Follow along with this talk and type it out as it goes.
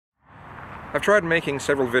I've tried making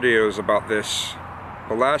several videos about this.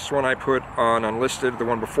 The last one I put on Unlisted, the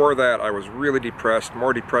one before that, I was really depressed,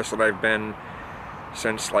 more depressed than I've been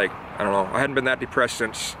since, like, I don't know, I hadn't been that depressed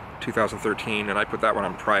since 2013, and I put that one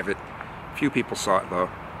on private. Few people saw it, though.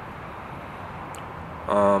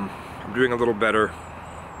 I'm doing a little better,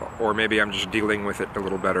 or maybe I'm just dealing with it a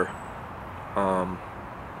little better.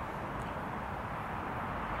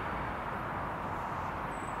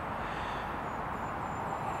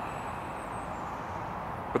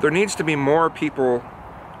 But there needs to be more people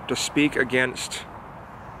to speak against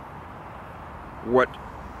what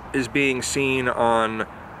is being seen on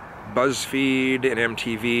BuzzFeed and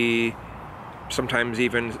MTV, sometimes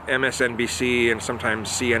even MSNBC and sometimes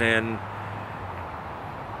CNN.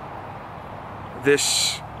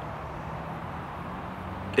 This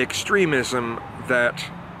extremism that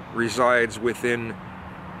resides within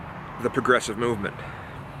the progressive movement.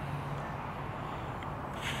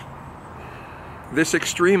 This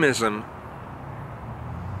extremism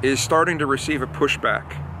is starting to receive a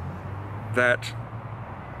pushback that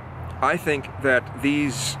I think that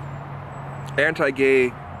these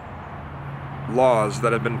anti-gay laws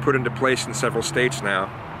that have been put into place in several states now,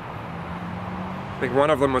 I think one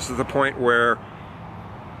of them was to the point where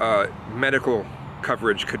medical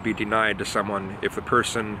coverage could be denied to someone if the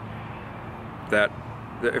person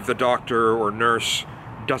if the doctor or nurse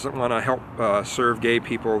doesn't want to help serve gay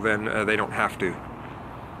people, then they don't have to,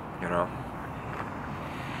 you know.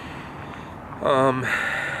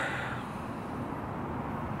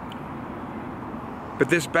 But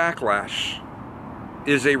this backlash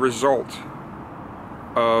is a result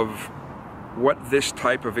of what this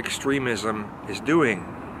type of extremism is doing.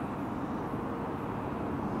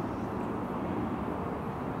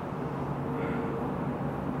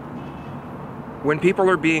 When people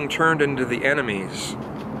are being turned into the enemies,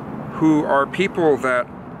 who are people that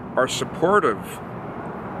are supportive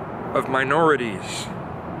of minorities,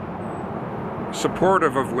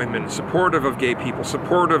 supportive of women, supportive of gay people,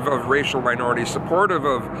 supportive of racial minorities, supportive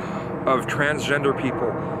of transgender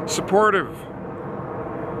people, supportive,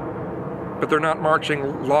 but they're not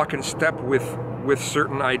marching lock and step with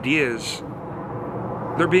certain ideas,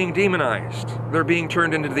 they're being demonized. They're being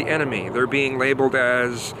turned into the enemy. They're being labeled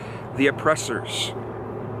as the oppressors.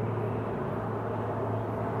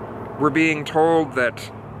 We're being told that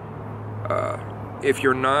if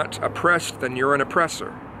you're not oppressed, then you're an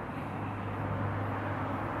oppressor.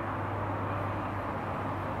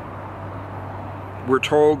 We're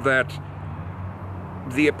told that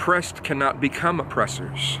the oppressed cannot become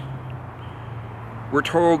oppressors. We're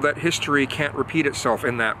told that history can't repeat itself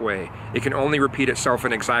in that way. It can only repeat itself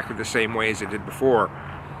in exactly the same ways it did before.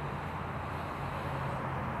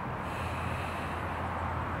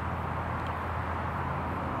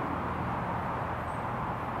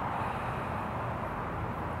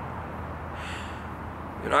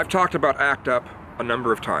 And I've talked about ACT UP a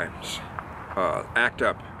number of times. ACT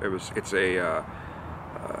UP, it's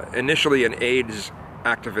initially an AIDS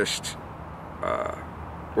activist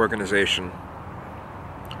organization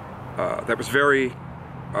that was very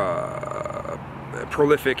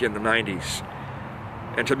prolific in the 90s.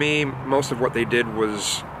 And to me, most of what they did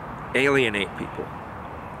was alienate people.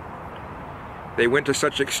 They went to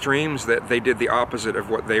such extremes that they did the opposite of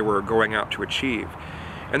what they were going out to achieve.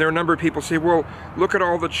 And there are a number of people say, well, look at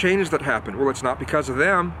all the change that happened. Well, it's not because of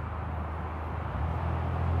them.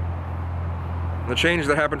 The change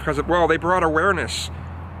that happened because of, well, they brought awareness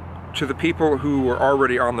to the people who were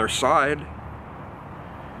already on their side.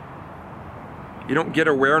 You don't get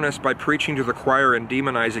awareness by preaching to the choir and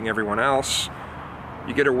demonizing everyone else.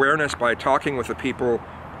 You get awareness by talking with the people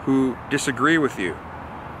who disagree with you,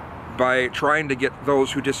 by trying to get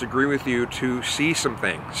those who disagree with you to see some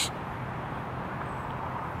things.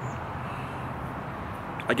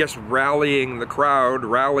 I guess rallying the crowd,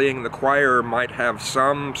 rallying the choir might have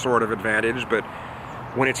some sort of advantage, but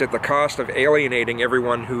when it's at the cost of alienating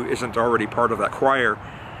everyone who isn't already part of that choir,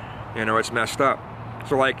 you know, it's messed up.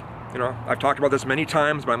 So, like, you know, I've talked about this many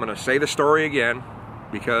times, but I'm going to say the story again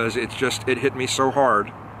because it hit me so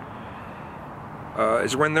hard.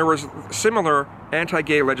 Is when there was similar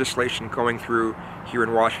anti-gay legislation going through here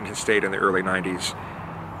in Washington State in the early 90s.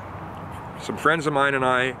 Some friends of mine and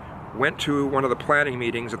I went to one of the planning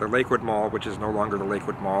meetings at the Lakewood Mall, which is no longer the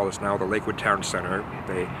Lakewood Mall, it's now the Lakewood Town Center.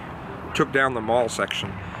 They took down the mall section.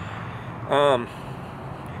 And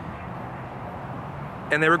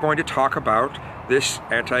they were going to talk about this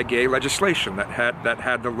anti-gay legislation that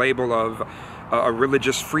had the label of a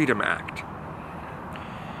Religious Freedom Act.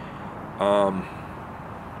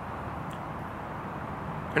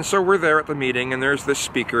 And so we're there at the meeting, and there's this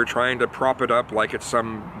speaker trying to prop it up like it's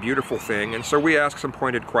some beautiful thing, and so we ask some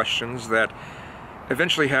pointed questions that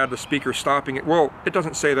eventually had the speaker stopping it. Well, it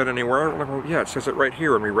doesn't say that anywhere. I'm like, well, yeah, it says it right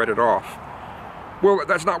here, and we read it off. Well,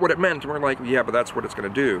 that's not what it meant. And we're like, yeah, but that's what it's going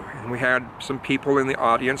to do. And we had some people in the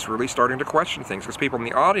audience really starting to question things, because people in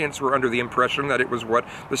the audience were under the impression that it was what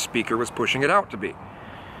the speaker was pushing it out to be.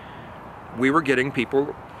 We were getting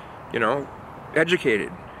people, you know,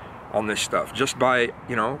 educated on this stuff just by,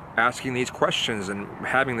 you know, asking these questions and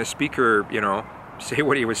having the speaker, you know, say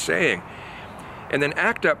what he was saying. And then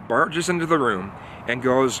ACT UP barges into the room and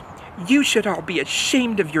goes, "You should all be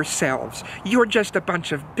ashamed of yourselves. You're just a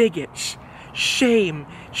bunch of bigots. Shame,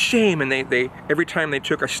 shame." And they every time they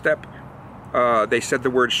took a step, they said the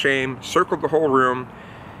word shame, circled the whole room,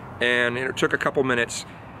 and it took a couple minutes.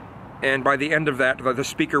 And by the end of that, the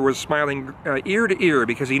speaker was smiling ear to ear,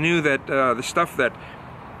 because he knew that the stuff that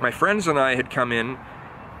my friends and I had come in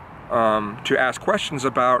to ask questions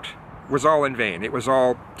about was all in vain. It was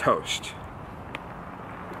all toast.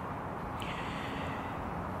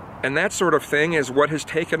 And that sort of thing is what has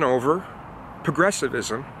taken over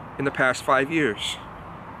progressivism in the past 5 years.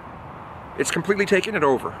 It's completely taken it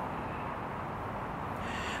over.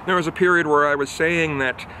 There was a period where I was saying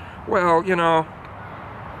that, well, you know,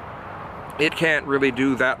 it can't really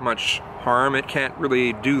do that much harm. It can't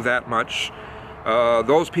really do that much.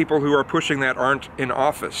 Those people who are pushing that aren't in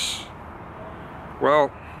office.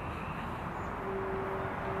 Well,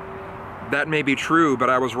 that may be true, but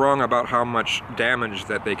I was wrong about how much damage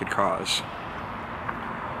that they could cause.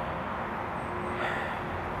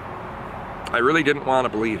 I really didn't want to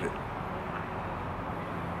believe it.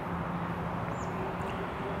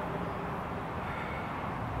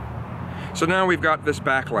 So now we've got this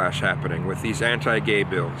backlash happening with these anti-gay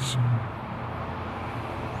bills.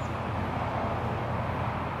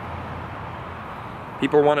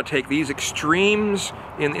 People want to take these extremes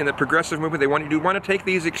in the progressive movement. They want to take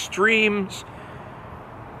these extremes,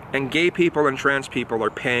 and gay people and trans people are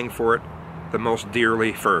paying for it the most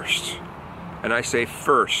dearly first. And I say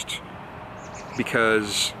first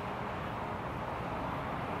because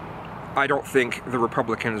I don't think the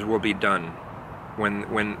Republicans will be done.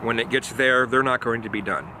 When it gets there, they're not going to be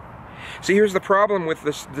done. See, here's the problem with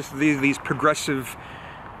these progressive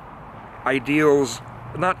ideals.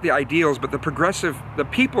 Not the ideals, but the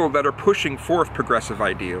people that are pushing forth progressive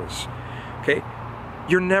ideals. Okay?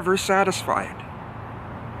 You're never satisfied.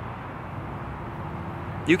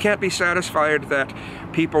 You can't be satisfied that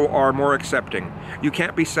people are more accepting. You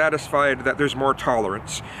can't be satisfied that there's more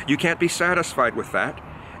tolerance. You can't be satisfied with that.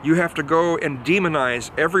 You have to go and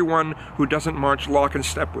demonize everyone who doesn't march lock and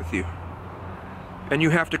step with you. And you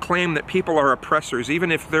have to claim that people are oppressors,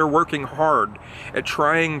 even if they're working hard at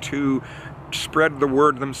trying to spread the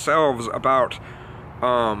word themselves about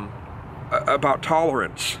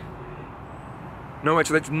tolerance. No,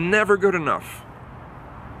 it's never good enough.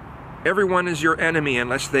 Everyone is your enemy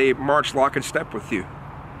unless they march lock and step with you.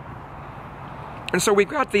 And so we've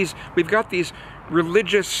got these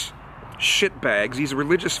religious shitbags, these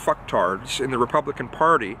religious fucktards in the Republican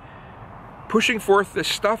Party pushing forth this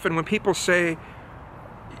stuff, and when people say,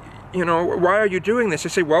 you know, why are you doing this? They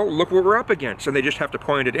say, well, look what we're up against. And they just have to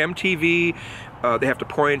point at MTV, they have to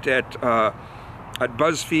point at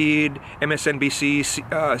BuzzFeed, MSNBC,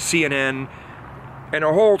 CNN, and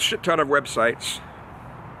a whole shit ton of websites.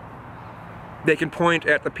 They can point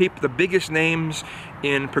at the biggest names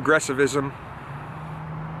in progressivism.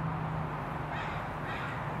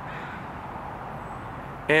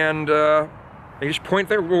 And they just point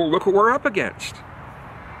there, well, look what we're up against.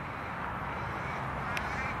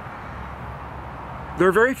 There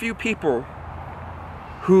are very few people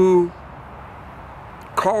who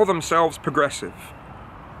call themselves progressive,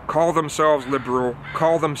 call themselves liberal,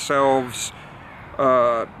 call themselves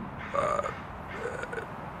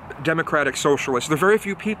democratic socialists. There are very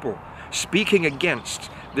few people speaking against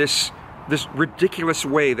this ridiculous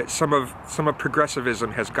way that some of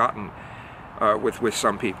progressivism has gotten with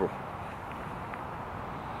some people.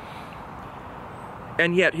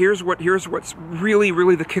 And yet, here's what's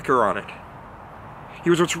really the kicker on it.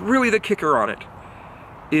 Here's what's really the kicker on it,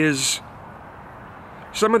 is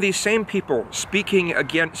some of these same people speaking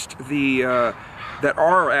against that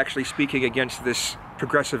are actually speaking against this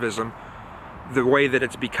progressivism, the way that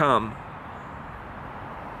it's become,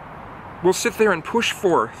 will sit there and push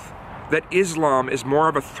forth that Islam is more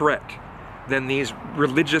of a threat than these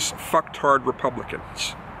religious fucktard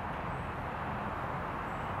Republicans.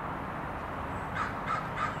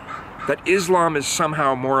 That Islam is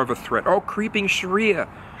somehow more of a threat. Oh, creeping Sharia.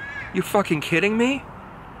 You fucking kidding me?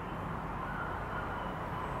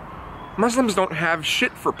 Muslims don't have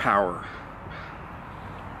shit for power.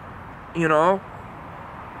 You know?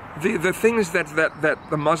 The things that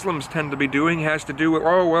the Muslims tend to be doing has to do with,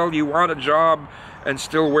 oh, well, you want a job and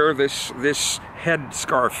still wear this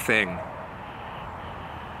headscarf thing.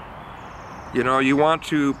 You know, you want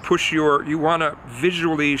to you want to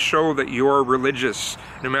visually show that you're religious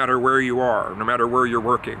no matter where you are, no matter where you're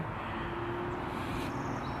working.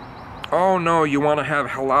 Oh no, you want to have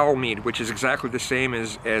halal meat, which is exactly the same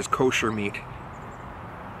as kosher meat.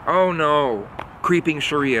 Oh no, creeping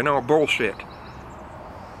Sharia, no, bullshit.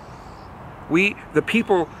 The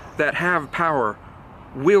people that have power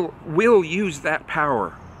will use that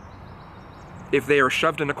power if they are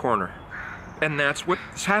shoved in a corner. And that's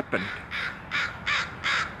what's happened.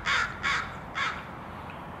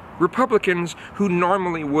 Republicans who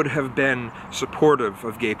normally would have been supportive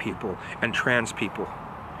of gay people and trans people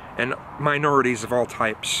and minorities of all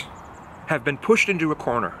types have been pushed into a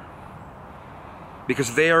corner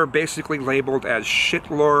because they are basically labeled as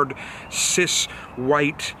shitlord, cis,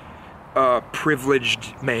 white,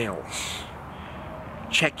 privileged males.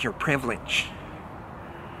 Check your privilege.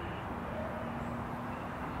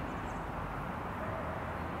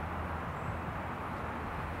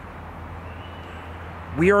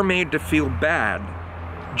 We are made to feel bad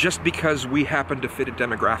just because we happen to fit a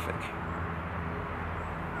demographic.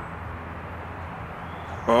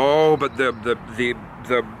 Oh, but the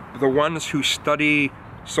ones who study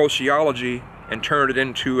sociology and turn it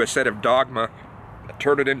into a set of dogma,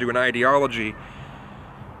 turn it into an ideology,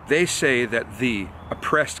 they say that the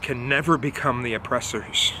oppressed can never become the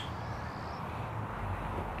oppressors.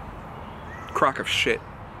 Crock of shit.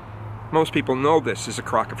 Most people know this is a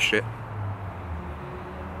crock of shit.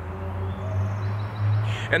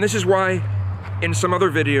 And this is why in some other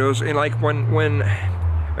videos, in like when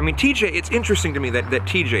I mean, TJ, it's interesting to me that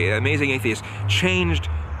TJ, Amazing Atheist, changed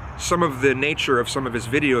some of the nature of some of his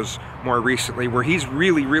videos more recently, where he's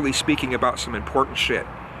really speaking about some important shit.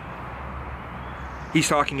 He's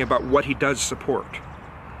talking about what he does support.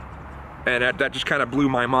 And that just kind of blew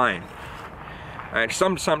my mind. And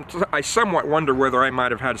I somewhat wonder whether I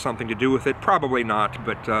might have had something to do with it. Probably not,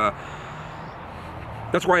 but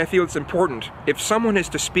that's why I feel it's important. If someone is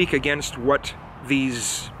to speak against what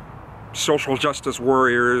these social justice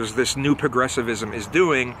warriors, this new progressivism is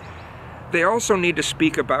doing, they also need to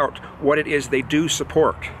speak about what it is they do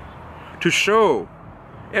support. To show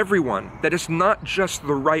everyone that it's not just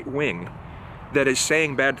the right wing that is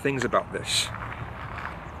saying bad things about this.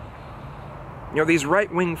 You know, these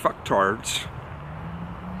right-wing fucktards,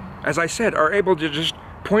 as I said, are able to just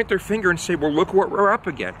point their finger and say, well, look what we're up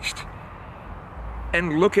against.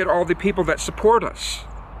 And look at all the people that support us.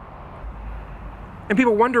 And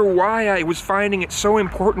people wonder why I was finding it so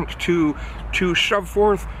important to shove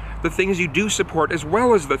forth the things you do support as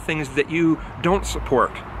well as the things that you don't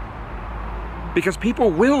support. Because people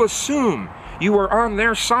will assume you are on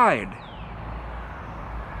their side.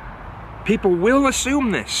 People will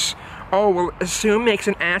assume this. Oh, well, assume makes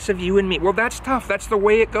an ass of you and me. Well, that's tough. That's the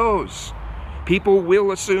way it goes. People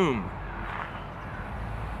will assume.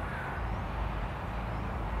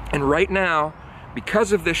 And right now,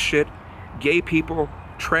 because of this shit, gay people,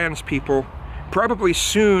 trans people, probably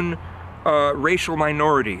soon racial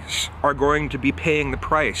minorities are going to be paying the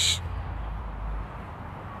price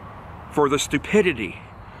for the stupidity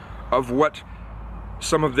of what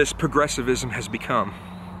some of this progressivism has become.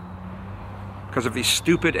 Because of these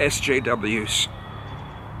stupid SJWs.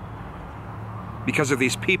 Because of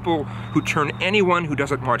these people who turn anyone who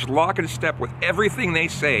doesn't march lock and step with everything they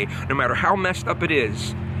say, no matter how messed up it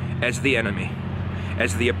is, as the enemy,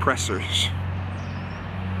 as the oppressors.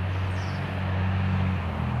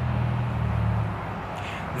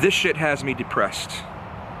 This shit has me depressed.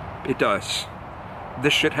 It does.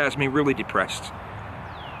 This shit has me really depressed.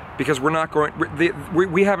 Because we're not going,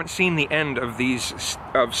 we haven't seen the end of these,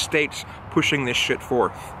 of states pushing this shit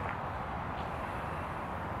forth.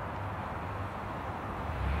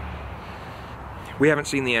 We haven't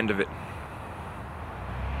seen the end of it.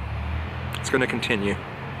 It's going to continue.